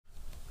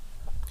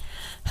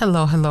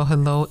Hello, hello,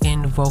 hello,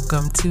 and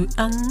welcome to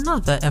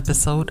another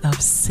episode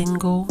of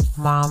Single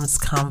Moms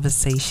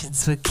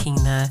Conversations with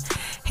Kina.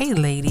 Hey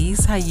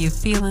ladies, how you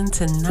feeling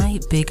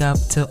tonight? Big up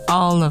to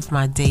all of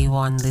my day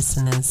one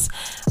listeners,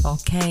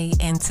 okay?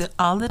 And to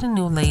all of the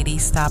new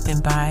ladies stopping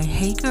by,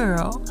 hey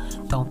girl,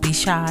 don't be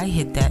shy,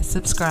 hit that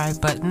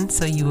subscribe button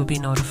so you will be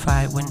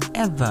notified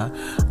whenever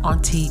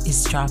Auntie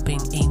is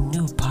dropping a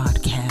new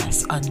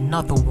podcast,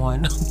 another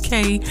one,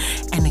 okay?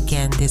 And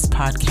again, this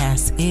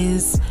podcast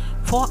is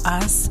for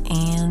us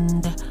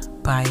and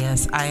by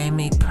us. I am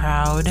a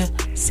proud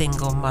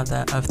single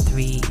mother of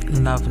 3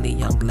 lovely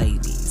young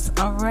ladies.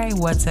 All right,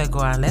 what's up,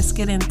 going? Let's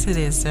get into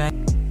this, right?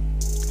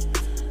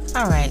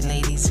 All right,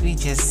 ladies, we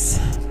just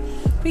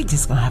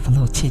gonna have a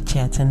little chit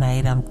chat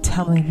tonight. I'm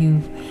telling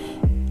you,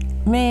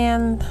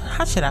 man,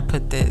 how should I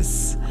put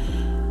this?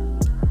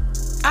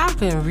 I've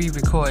been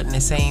re-recording the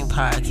same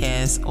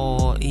podcast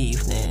all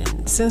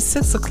evening since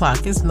 6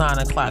 o'clock. It's 9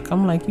 o'clock.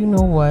 I'm like, you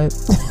know what?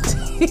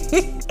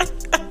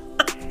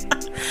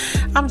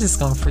 I'm just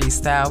going to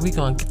freestyle. We're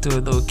going to do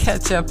a little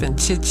catch up and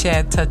chit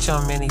chat, touch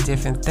on many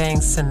different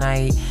things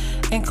tonight,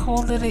 and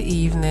call it an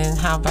evening.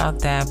 How about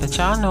that? But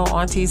y'all know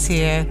Auntie's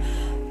here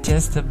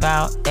just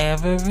about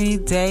every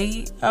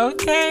day.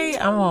 Okay,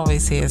 I'm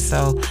always here,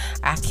 so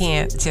I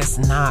can't just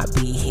not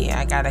be here.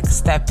 I got to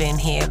step in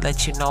here,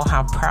 let you know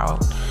how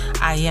proud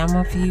I am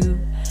of you.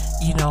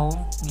 You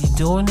know, you're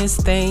doing this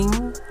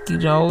thing. You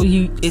know,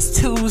 it's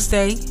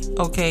Tuesday,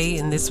 okay,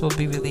 and this will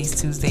be released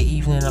Tuesday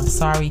evening. I'm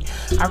sorry.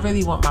 I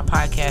really want my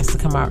podcast to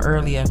come out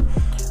earlier,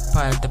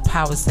 but the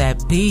powers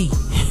that be,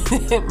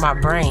 my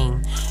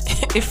brain,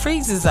 it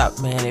freezes up,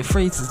 man. It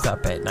freezes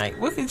up at night.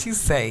 What could you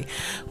say?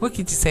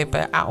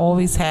 But I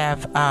always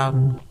have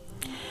a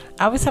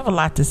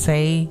lot to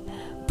say,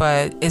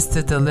 but it's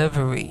the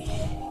delivery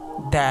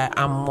that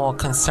I'm more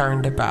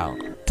concerned about.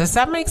 Does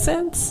that make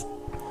sense?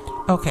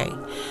 Okay.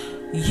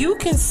 You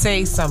can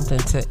say something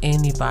to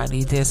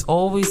anybody. There's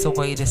always a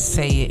way to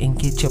say it and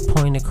get your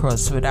point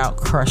across without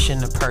crushing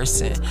the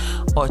person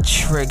or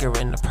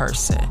triggering the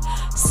person.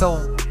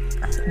 So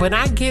when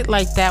I get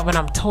like that, when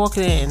I'm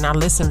talking and I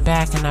listen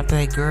back and I be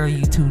like, girl,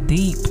 you too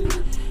deep.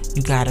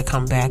 You got to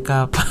come back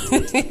up.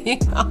 You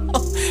know,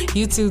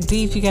 you too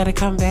deep. You got to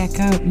come back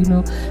up. You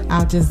know,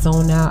 I'll just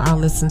zone out. I'll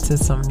listen to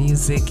some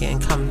music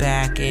and come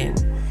back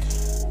and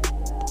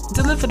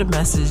deliver the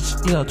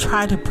message, you know,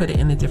 try to put it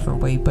in a different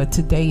way, but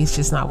today it's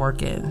just not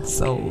working.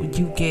 So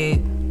you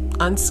get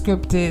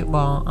unscripted.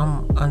 Well,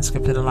 I'm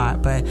unscripted a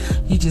lot, but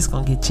you just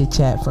gonna get chit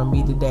chat from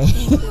me today.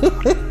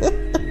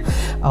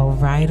 all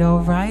right.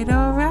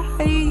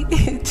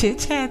 Chit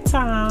chat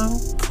time.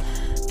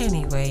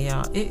 Anyway,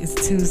 y'all, it is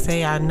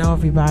Tuesday. I know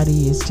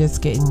everybody is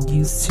just getting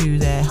used to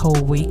that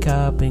whole wake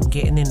up and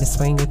getting in the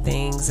swing of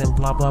things and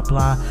blah blah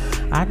blah.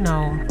 I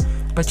know,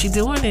 but you're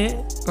doing it,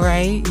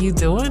 right? You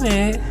doing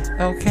it,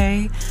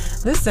 okay?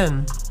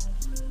 Listen,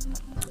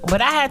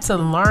 what I had to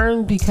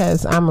learn,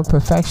 because I'm a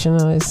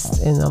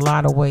perfectionist in a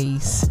lot of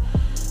ways,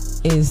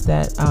 is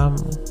that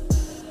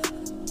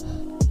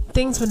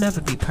things will never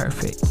be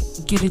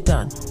perfect. Get it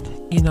done.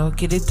 You know,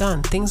 get it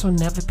done. Things will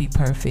never be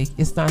perfect.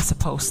 It's not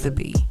supposed to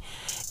be.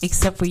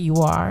 Except where you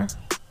are,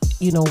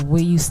 you know,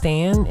 where you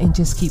stand, and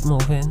just keep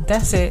moving.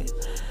 That's it.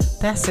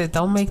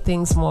 Don't make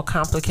things more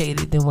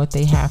complicated than what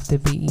they have to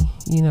be,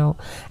 you know.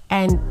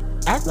 And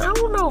I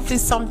don't know if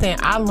it's something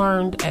I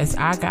learned as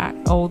I got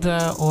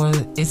older, or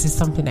is it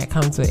something that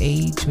comes with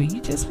age, where you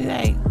just be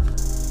like,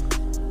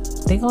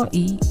 they gonna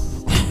eat.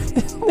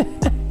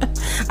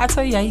 I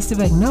tell you, I used to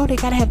be like, no, they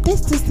gotta have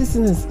this,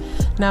 and this.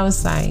 Now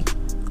it's like,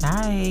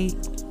 alright,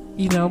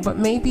 you know, but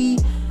maybe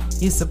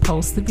you're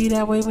supposed to be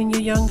that way when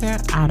you're younger.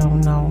 I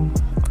don't know.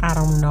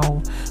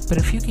 But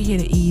if you can hear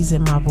the ease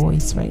in my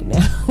voice right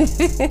now,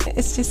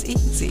 it's just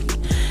easy.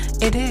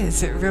 It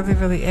is. It really,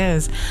 really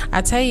is.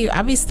 I tell you,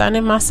 I be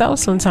stunning myself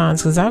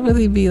sometimes, because I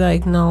really be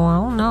like, no, I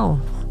don't know.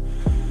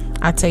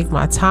 I take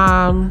my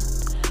time.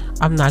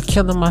 I'm not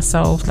killing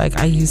myself. Like,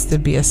 I used to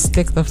be a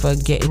stickler for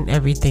getting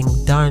everything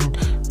done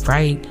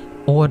right,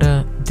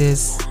 order,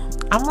 this.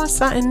 I'm on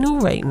something new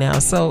right now,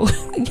 so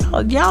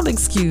y'all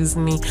excuse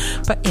me.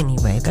 But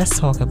anyway, let's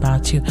talk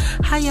about you.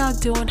 How y'all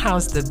doing?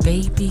 How's the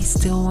babies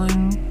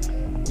doing?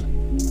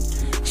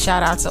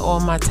 Shout out to all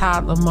my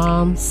toddler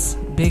moms.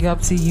 Big up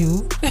to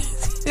you.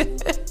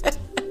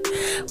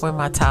 Where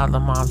my toddler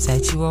moms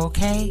at? You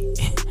okay?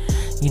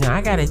 You know, I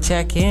gotta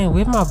check in.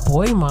 Where my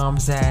boy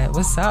moms at?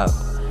 What's up?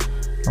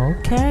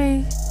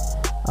 Okay.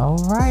 All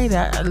right.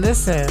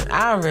 Listen,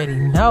 I already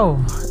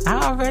know.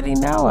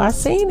 I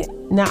seen it.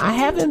 Now, I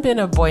haven't been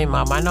a boy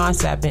mom. I know I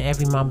said I've been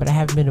every mom, but I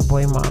haven't been a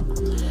boy mom.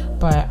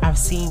 But I've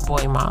seen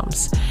boy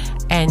moms.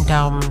 And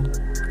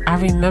I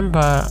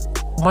remember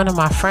one of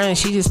my friends,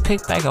 she just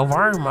picked like a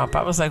worm up.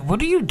 I was like,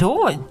 what are you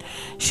doing?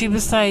 She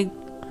was like,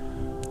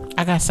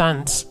 I got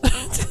sons.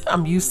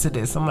 I'm used to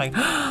this. I'm like,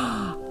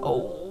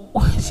 oh.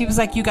 She was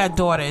like, you got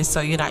daughters,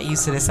 so you're not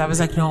used to this. I was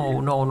like,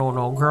 no.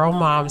 Girl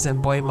moms and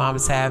boy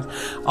moms have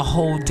a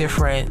whole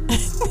different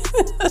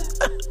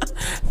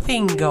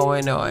thing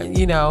going on,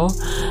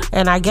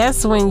 And I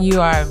guess when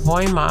you are a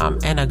boy mom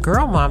and a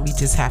girl mom, you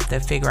just have to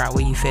figure out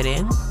where you fit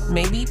in.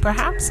 Maybe,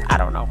 perhaps. I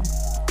don't know.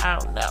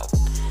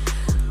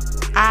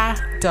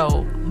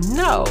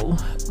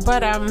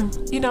 But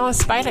in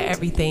spite of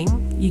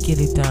everything, you get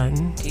it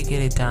done.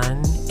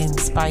 In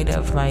spite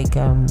of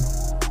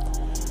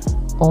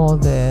all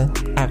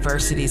the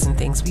adversities and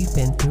things we've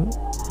been through,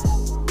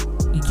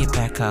 you get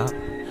back up.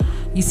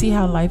 You see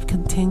how life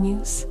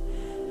continues,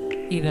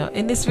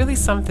 and it's really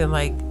something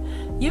like,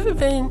 you ever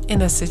been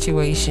in a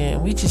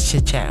situation, we just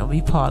chit chatting,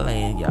 we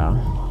parlaying, y'all.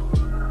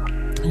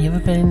 You ever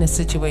been in a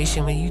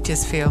situation where you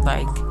just feel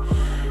like,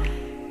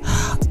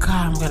 oh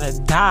God, I'm gonna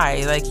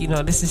die.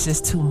 This is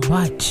just too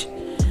much.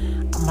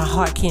 My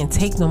heart can't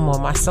take no more.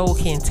 My soul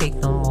can't take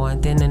no more.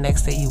 And then the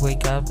next day you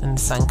wake up and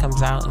the sun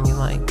comes out and you're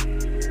like,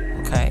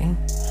 okay,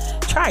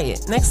 try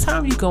it. Next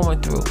time you're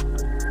going through,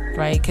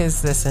 right?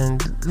 Because listen,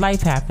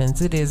 life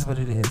happens. It is what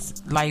it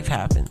is. Life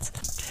happens.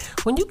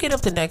 When you get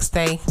up the next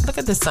day, look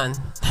at the sun.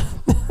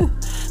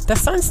 The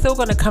sun's still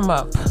going to come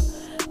up.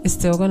 It's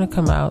still going to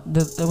come out.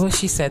 What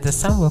she said, the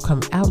sun will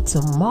come out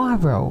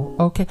tomorrow.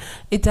 Okay,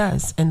 it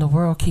does, and the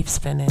world keeps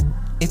spinning.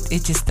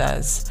 It just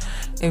does.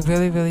 It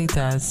really, really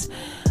does.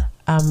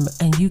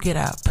 And you get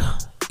up.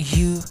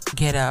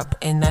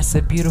 And that's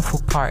a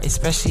beautiful part,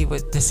 especially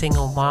with the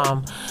single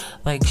mom.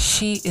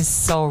 She is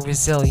so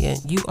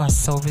resilient. You are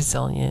so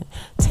resilient.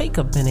 Take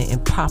a minute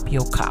and pop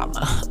your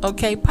collar.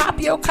 Okay, pop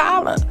your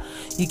collar.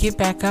 You get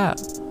back up.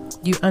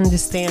 You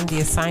understand the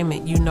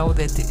assignment. You know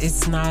that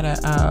it's not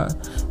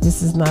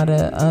this is not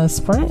a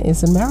sprint.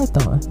 It's a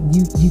marathon.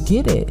 You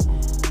get it.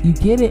 You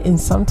get it, and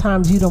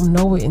sometimes you don't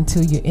know it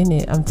until you're in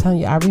it. I'm telling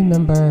you, I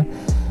remember,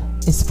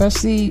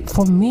 especially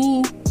for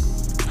me,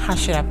 how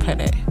should I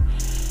put it?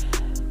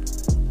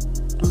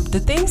 The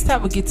things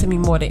that would get to me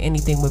more than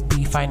anything would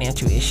be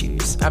financial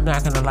issues. I'm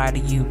not going to lie to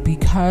you,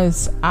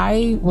 because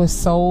I was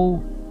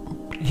so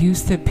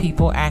used to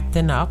people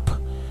acting up.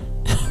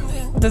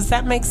 Does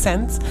that make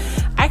sense?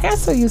 I got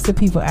so used to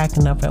people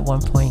acting up at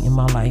one point in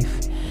my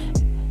life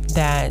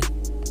that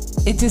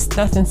it just,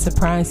 nothing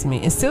surprised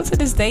me. And still to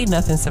this day,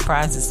 nothing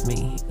surprises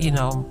me.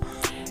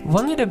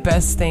 One of the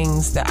best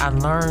things that I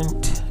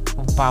learned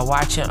by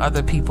watching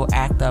other people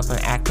act up and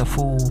act a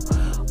fool,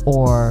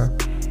 or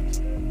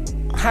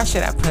how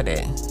should I put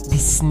it, be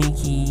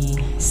sneaky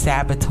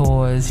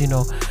saboteurs,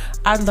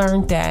 I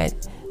learned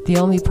that the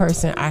only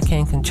person I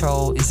can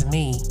control is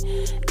me,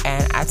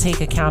 and I take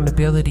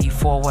accountability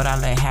for what I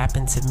let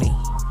happen to me.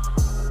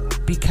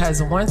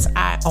 Because once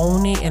I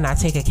own it and I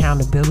take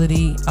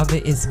accountability of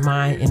it, it's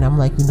mine, and I'm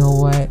like, you know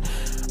what,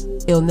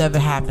 it'll never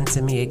happen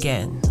to me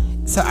again.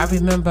 So I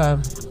remember,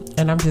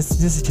 and this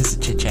is just a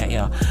chit chat,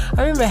 y'all.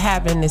 I remember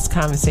having this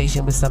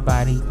conversation with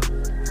somebody,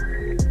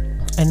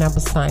 and I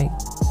was like,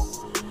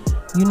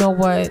 you know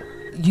what?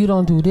 You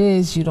don't do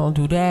this, you don't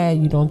do that,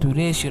 you don't do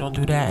this, you don't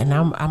do that. And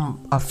I'm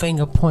a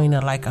finger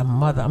pointer like a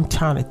mother. I'm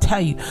trying to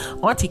tell you,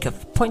 Auntie could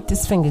point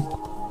this finger,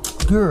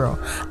 girl.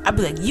 I'd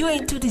be like, you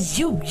ain't do this,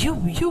 you.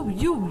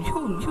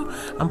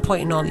 I'm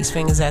pointing all these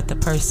fingers at the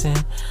person.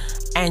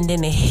 And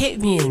then it hit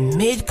me in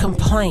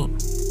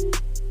mid-complaint,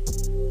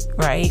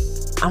 right?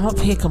 I'm up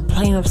here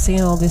complaining, I'm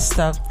saying all this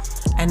stuff.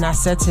 And I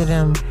said to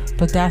them,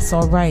 but that's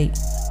all right.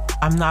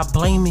 I'm not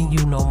blaming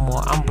you no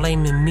more. I'm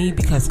blaming me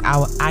because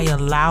I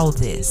allow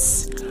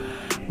this.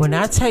 When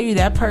I tell you,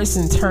 that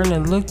person turned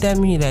and looked at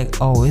me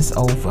like, oh, it's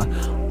over.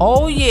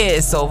 Oh, yeah,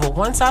 it's over.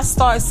 Once I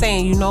start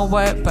saying, you know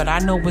what, but I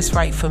know what's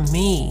right for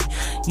me.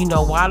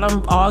 While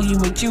I'm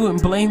arguing with you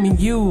and blaming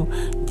you,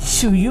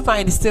 shoot, you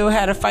might have still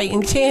had a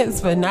fighting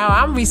chance, but now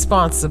I'm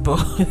responsible.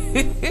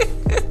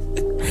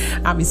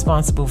 I'm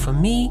responsible for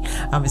me.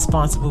 I'm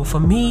responsible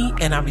for me.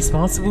 And I'm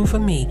responsible for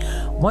me.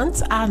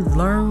 Once I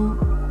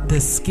learned the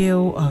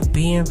skill of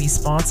being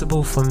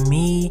responsible for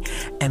me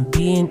and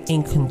being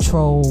in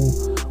control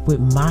with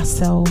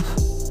myself,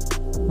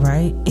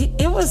 right?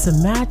 It was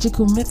a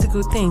magical,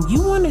 mythical thing.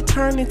 You want to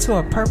turn into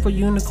a purple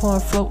unicorn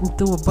floating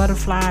through a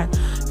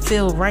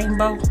butterfly-filled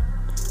rainbow?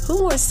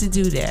 Who wants to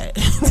do that?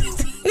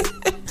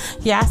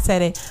 Yeah, I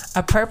said it.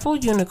 A purple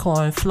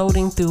unicorn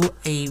floating through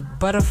a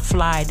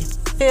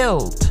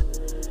butterfly-filled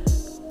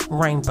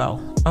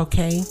rainbow,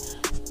 okay?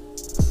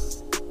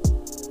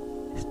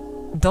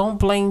 Don't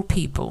blame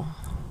people.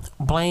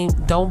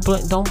 Don't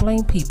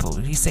blame people.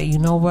 You say, you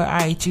know what, all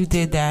right, you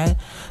did that,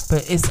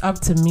 but it's up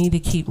to me to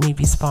keep me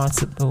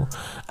responsible.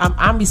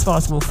 I'm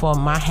responsible for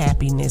my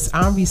happiness.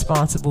 I'm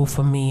responsible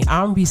for me.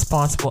 I'm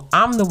responsible.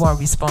 I'm the one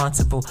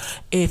responsible.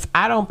 If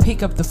I don't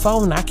pick up the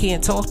phone, I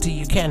can't talk to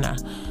you, can I?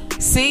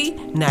 See,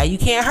 now you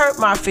can't hurt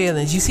my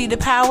feelings. You see the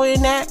power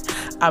in that?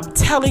 I'm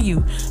telling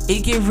you,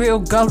 it get real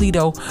gully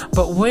though.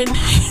 But when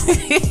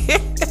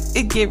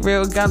it get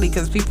real gully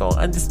because people don't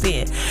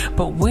understand.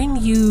 But when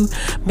you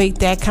make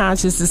that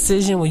conscious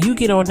decision, when you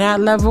get on that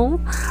level,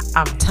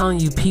 I'm telling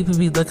you, people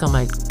be looking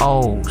like,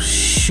 oh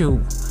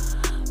shoot,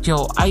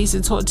 yo, I used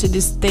to talk to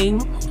this thing.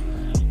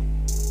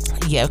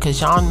 Yeah, because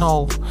y'all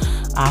know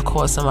I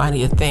call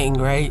somebody a thing,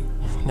 right?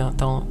 No,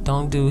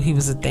 don't do. He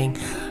was a thing.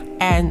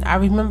 And I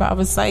remember I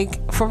was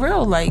like, for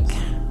real, like,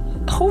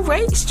 who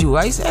raised you?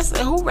 I used to ask,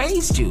 who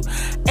raised you?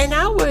 And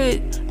I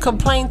would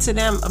complain to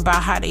them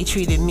about how they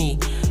treated me.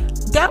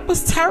 That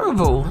was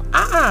terrible.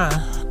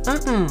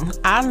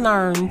 I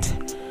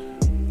learned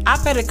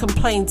I better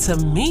complain to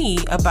me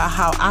about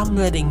how I'm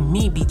letting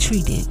me be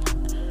treated.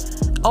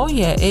 Oh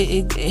yeah,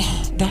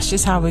 that's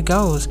just how it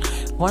goes.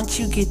 Once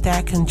you get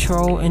that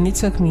control, and it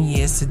took me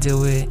years to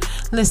do it.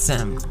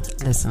 Listen,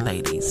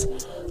 ladies.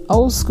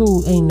 Old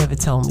school ain't never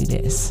told me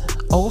this.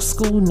 Old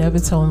school never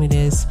told me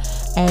this.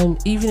 And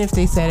even if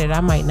they said it,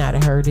 I might not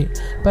have heard it.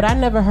 But I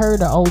never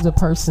heard an older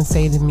person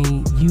say to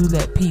me, you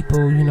let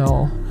people,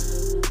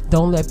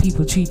 don't let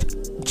people treat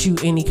you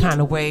any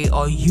kind of way,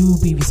 or you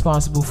be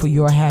responsible for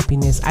your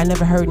happiness. I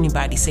never heard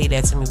anybody say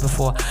that to me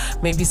before.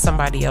 Maybe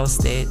somebody else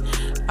did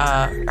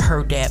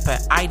heard that,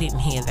 but I didn't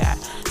hear that.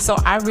 So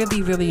I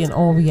really in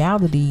all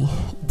reality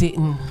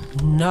didn't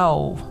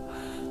know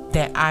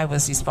that I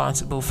was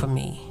responsible for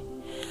me.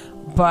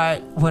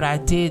 But what I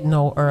did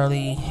know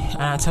early,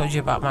 and I told you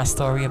about my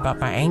story about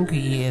my angry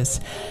years,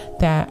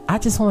 that I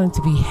just wanted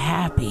to be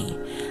happy,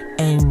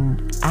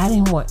 and I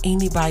didn't want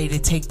anybody to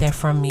take that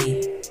from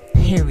me,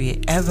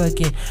 period, ever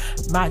again.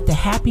 The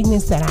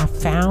happiness that I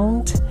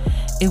found,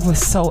 it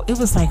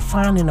was like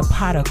finding a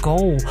pot of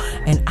gold,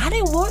 and I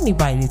didn't want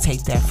anybody to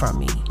take that from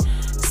me.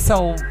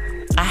 So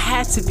I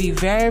had to be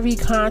very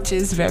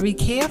conscious, very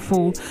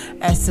careful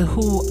as to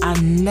who I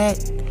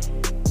let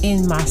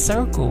in my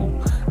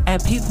circle.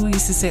 And people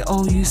used to say,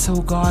 oh, you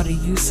so guarded,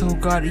 you so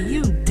guarded.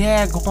 You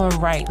daggone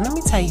right. Let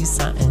me tell you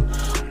something.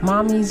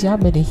 Mommies, y'all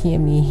better hear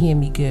me and hear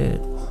me good.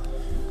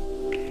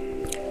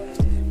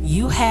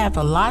 You have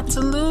a lot to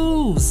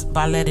lose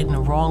by letting the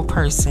wrong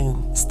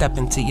person step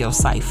into your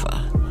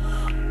cipher.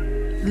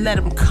 Let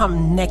them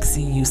come next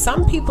to you.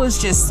 Some people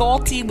is just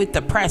salty with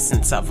the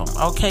presence of them,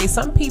 okay?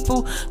 Some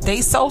people,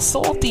 they so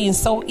salty and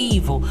so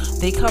evil,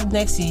 they come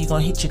next to you, you're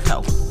gonna hit your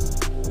toe.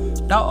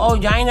 Oh,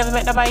 y'all ain't never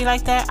met nobody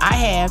like that? I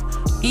have.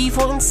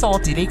 Evil and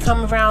salty. They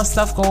come around,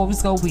 stuff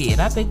always go weird.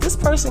 I think this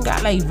person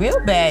got like real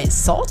bad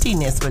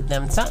saltiness with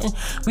them. Something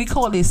we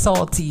call it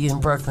salty in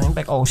Brooklyn.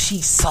 Like, oh,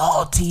 she's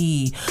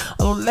salty.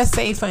 Oh, let's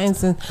say for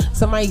instance,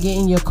 somebody get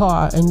in your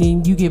car and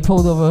then you get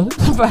pulled over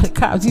by the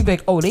cops. You be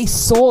like, oh, they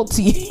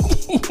salty.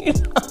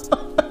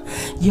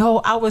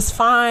 Yo, I was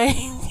fine.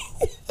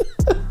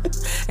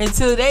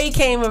 Until they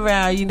came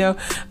around,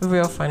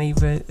 real funny,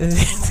 but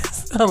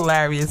it's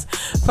hilarious.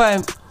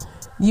 But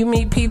you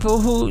meet people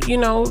who,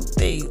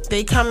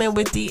 they come in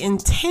with the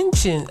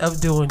intention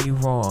of doing you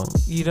wrong.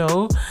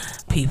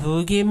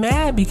 People get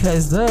mad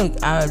because,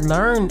 look, I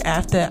learned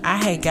after I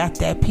had got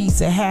that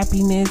piece of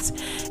happiness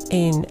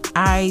and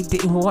I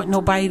didn't want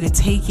nobody to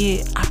take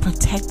it. I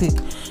protected.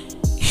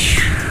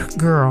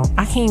 Girl,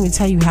 I can't even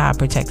tell you how I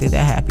protected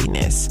that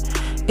happiness.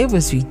 It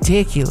was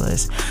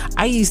ridiculous.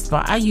 I used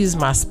my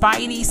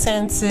spidey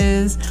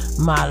senses,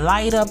 my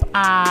light up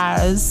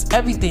eyes,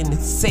 everything to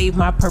save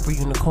my purple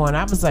unicorn.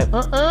 I was like,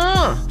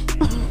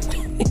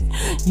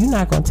 you're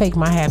not gonna take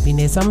my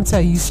happiness. I'm gonna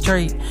tell you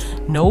straight,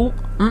 nope,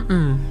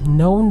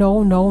 no.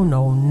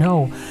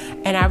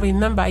 And I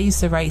remember I used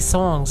to write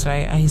songs,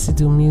 right? I used to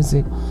do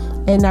music,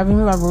 and I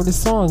remember I wrote a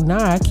song.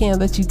 Nah, I can't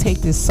let you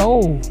take this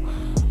soul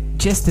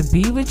just to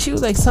be with you.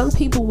 Like, some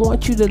people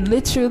want you to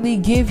literally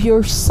give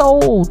your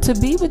soul to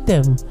be with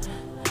them,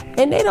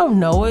 and they don't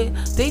know it.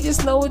 They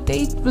just know what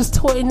they was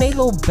taught in their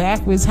little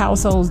backwards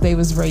households they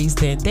was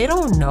raised in. They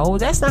don't know.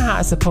 That's not how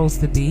it's supposed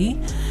to be.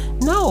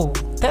 No,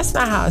 that's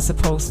not how it's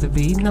supposed to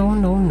be.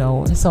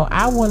 No. So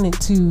I wanted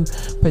to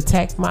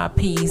protect my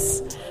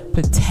peace,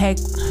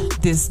 protect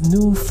this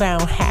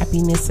newfound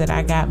happiness that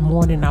I got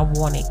more than I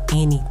wanted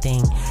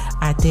anything.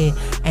 I did,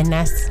 and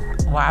that's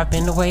why I've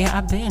been the way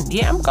I've been.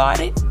 Yeah, I'm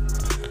guarded.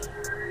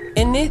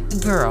 And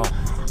it, girl,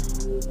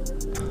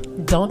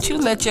 don't you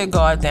let your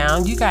guard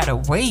down. You gotta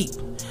wait.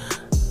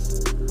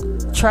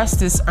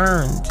 Trust is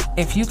earned.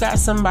 If you got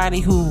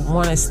somebody who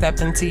wanna step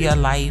into your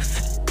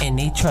life and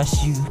they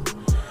trust you,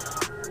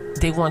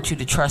 they want you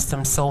to trust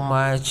them so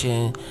much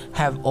and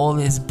have all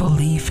this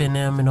belief in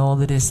them and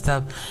all of this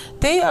stuff,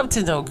 they up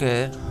to no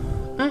good.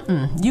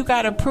 You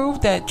gotta prove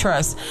that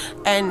trust.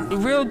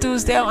 And real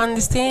dudes, they'll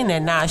understand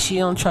that. Nah, she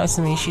don't trust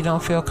me. She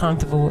don't feel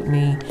comfortable with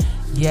me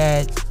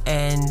yet.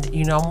 And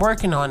I'm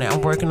working on it.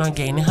 I'm working on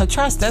gaining her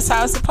trust. That's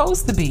how it's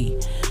supposed to be.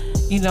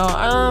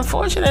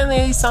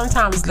 Unfortunately,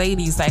 sometimes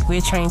ladies, like,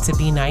 we're trained to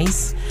be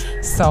nice,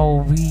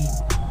 so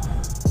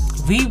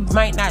we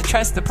might not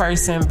trust the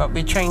person, but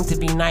we're trained to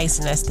be nice,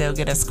 and that still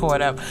get us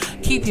caught up.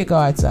 Keep your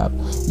guards up.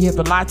 You have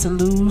a lot to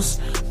lose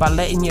by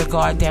letting your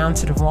guard down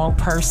to the wrong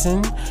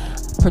person.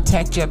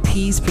 Protect your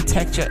peace,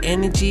 protect your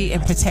energy,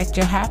 and protect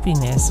your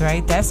happiness,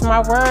 right? That's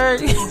my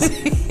word.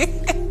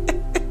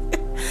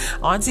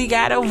 Auntie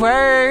got a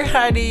word,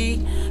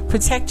 honey.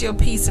 Protect your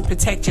peace and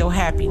protect your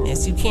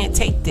happiness. You can't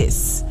take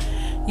this.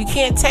 You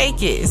can't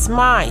take it. It's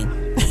mine.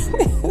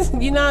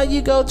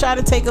 You go try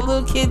to take a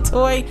little kid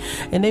toy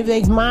and they be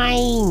like,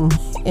 mine,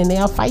 and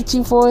they'll fight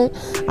you for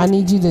it. I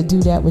need you to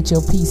do that with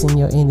your peace and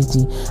your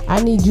energy.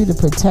 I need you to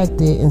protect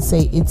it and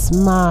say, it's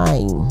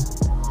mine.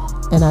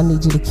 And I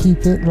need you to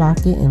keep it, lock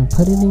it, and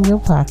put it in your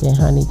pocket,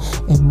 honey.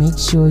 And make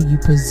sure you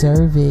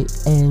preserve it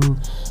and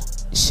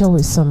show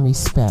it some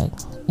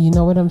respect. You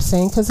know what I'm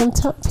saying? Because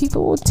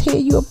people will tear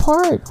you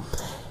apart.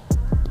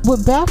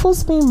 What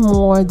baffles me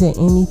more than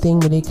anything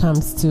when it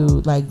comes to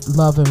like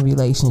love and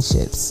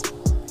relationships,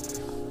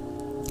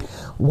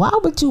 why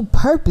would you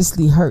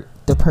purposely hurt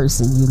the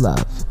person you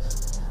love?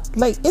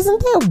 Like, isn't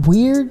that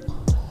weird?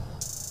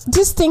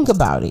 Just think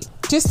about it.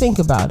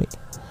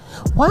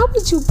 Why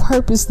would you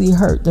purposely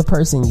hurt the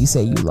person you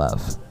say you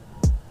love?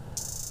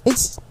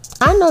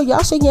 I know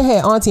y'all shaking your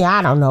head, Auntie,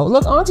 I don't know.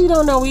 Look, Auntie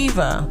don't know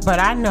either. But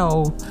I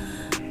know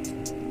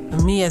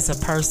me as a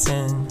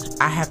person,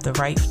 I have the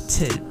right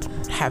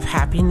to have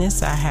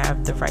happiness. I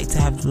have the right to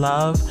have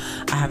love.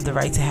 I have the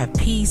right to have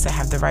peace. I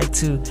have the right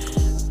to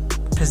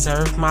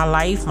preserve my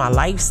life, my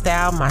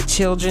lifestyle, my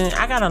children.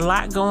 I got a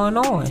lot going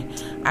on.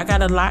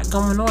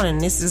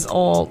 And this is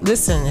all,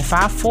 listen, if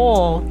I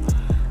fall,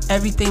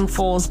 everything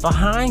falls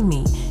behind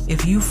me.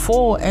 If you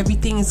fall,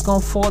 everything is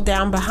going to fall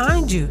down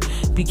behind you.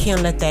 We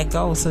can't let that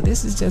go. So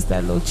this is just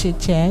that little chit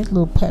chat,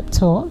 little pep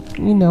talk,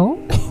 you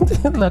know.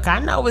 Look, I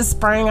know it's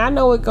spring. I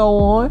know it go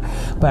on,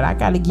 but I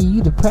got to give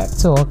you the pep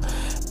talk.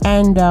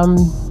 And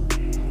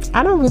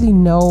I don't really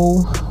know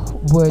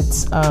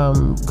what's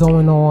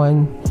going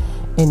on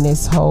in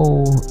this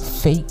whole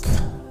fake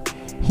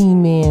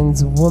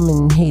He-Man's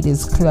Woman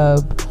Haters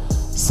Club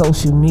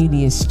social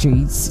media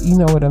streets. You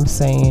know what I'm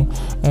saying?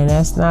 And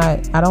that's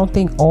not, I don't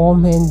think all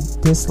men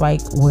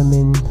dislike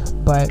women,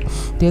 but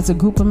there's a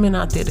group of men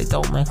out there that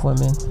don't like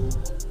women.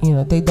 You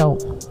know, they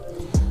don't.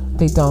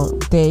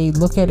 They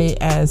look at it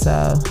as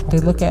they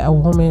look at a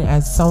woman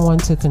as someone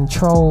to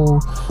control,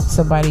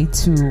 somebody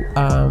to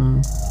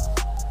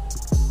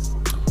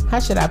how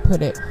should I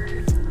put it?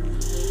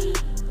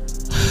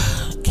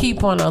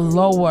 Keep on a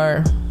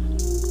lower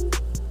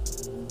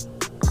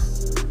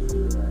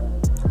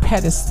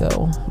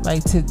pedestal,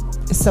 like to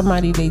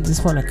somebody they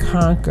just want to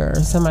conquer,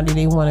 somebody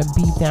they want to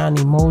beat down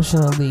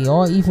emotionally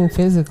or even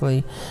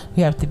physically.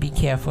 You have to be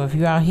careful. If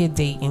you're out here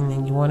dating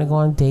and you want to go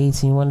on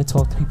dates and you want to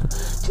talk to people,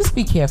 just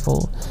be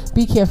careful.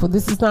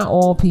 This is not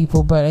all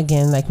people, but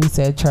again, like we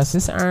said, trust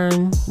is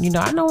earned. You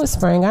know, I know it's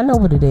spring, I know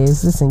what it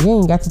is. Listen, you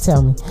ain't got to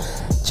tell me.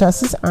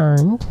 Trust is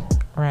earned,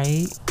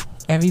 right?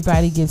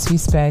 Everybody gets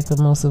respect, but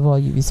most of all,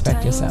 you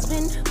respect yourself.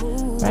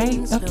 Right?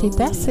 Okay,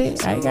 that's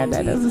it. I got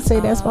that else to say.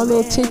 That's my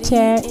little chit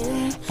chat.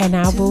 And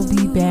I will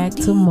be back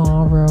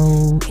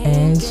tomorrow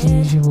as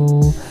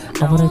usual.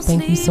 I want to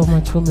thank you so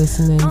much for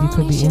listening. You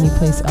could be any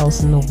place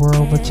else in the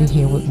world, but you're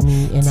here with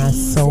me, and I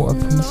so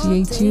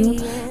appreciate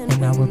you.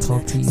 And I will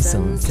talk to you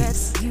soon.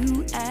 Peace.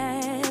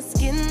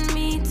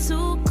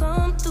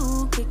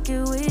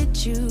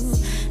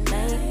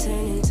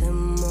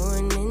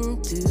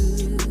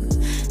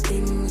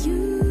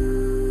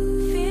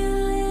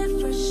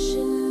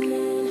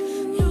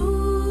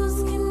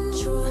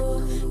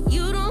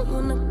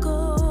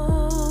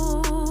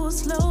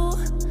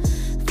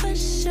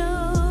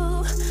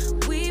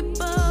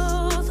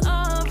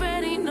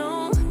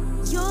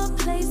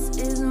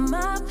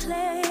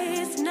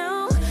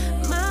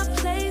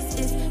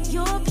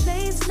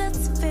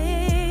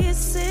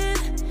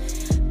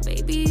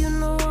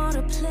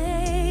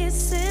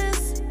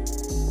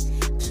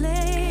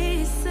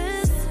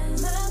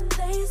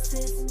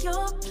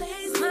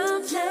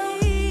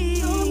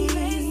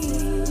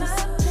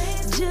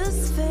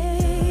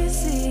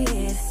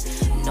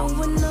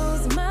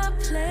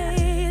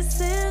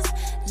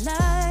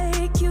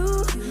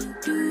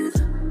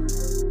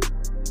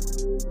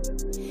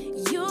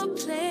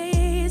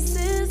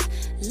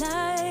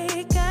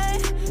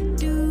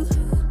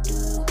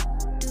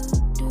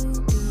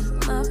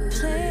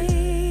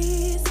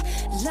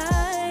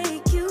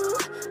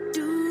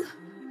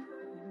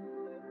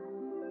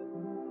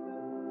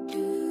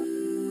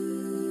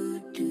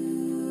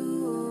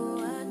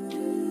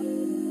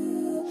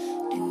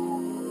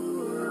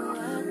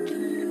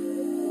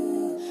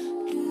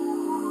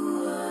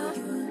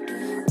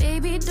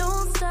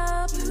 Don't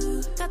stop.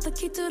 Got the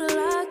key to the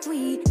lock.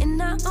 We in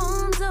our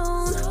own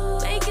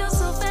zone. Make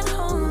yourself at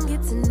home.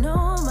 Get to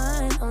know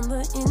mine on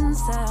the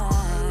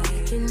inside.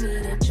 You can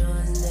meet at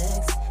yours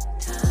next.